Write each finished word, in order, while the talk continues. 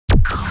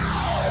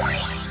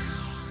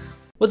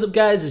What's up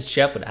guys, it's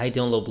Jeff with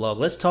iDownload Blog.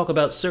 Let's talk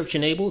about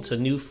SearchEnable. It's a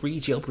new free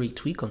jailbreak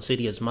tweak on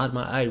Cydia's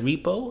ModMyi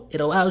repo.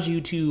 It allows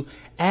you to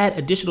add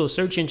additional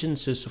search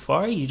engines to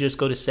Safari. You just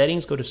go to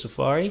settings, go to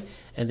Safari,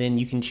 and then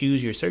you can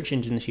choose your search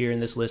engines here in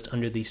this list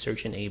under the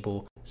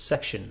SearchEnable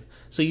section.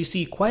 So you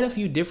see quite a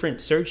few different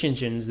search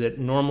engines that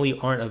normally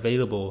aren't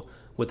available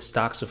with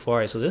stock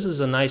Safari. So this is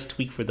a nice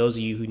tweak for those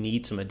of you who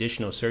need some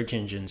additional search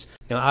engines.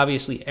 Now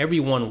obviously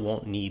everyone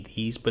won't need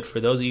these, but for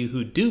those of you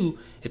who do,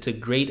 it's a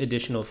great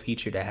additional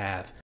feature to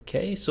have.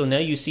 Okay, so now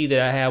you see that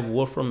I have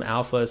Wolfram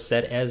Alpha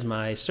set as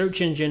my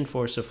search engine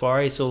for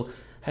Safari. So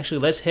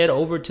actually let's head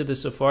over to the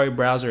Safari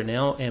browser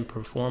now and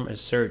perform a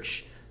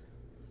search.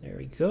 There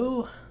we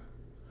go.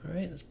 All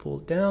right, let's pull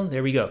it down.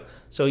 There we go.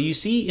 So you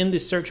see in the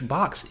search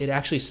box, it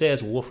actually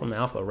says Wolfram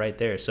Alpha right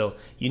there. So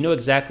you know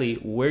exactly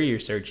where you're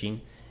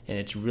searching. And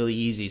it's really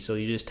easy. So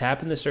you just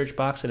tap in the search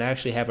box and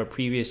actually have a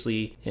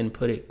previously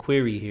inputted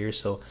query here.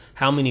 So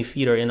how many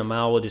feet are in a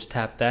mile? We'll just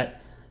tap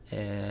that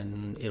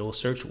and it'll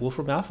search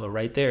Wolfram Alpha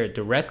right there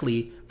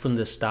directly from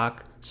the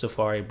stock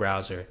Safari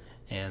browser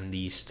and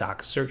the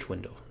stock search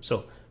window.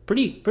 So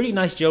pretty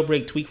nice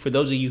jailbreak tweak for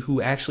those of you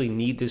who actually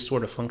need this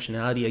sort of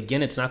functionality.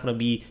 Again, it's not going to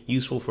be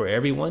useful for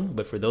everyone,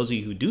 but for those of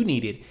you who do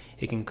need it,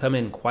 it can come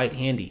in quite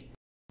handy.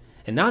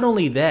 And not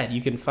only that,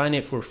 you can find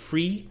it for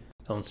free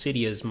on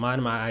Cydia's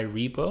ModMyi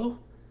repo.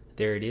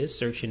 There it is,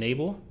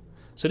 SearchEnable.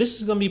 So this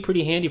is going to be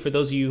pretty handy for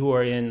those of you who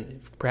are in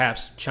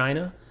perhaps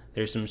China.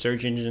 There's some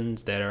search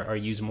engines that are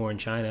used more in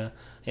China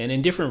and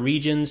in different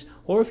regions,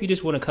 or if you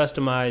just want to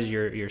customize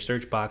your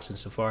search box in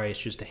Safari, it's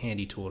just a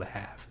handy tool to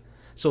have.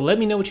 So let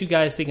me know what you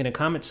guys think in the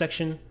comment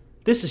section.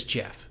 This is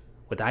Jeff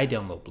with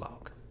iDownload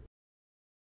Blog.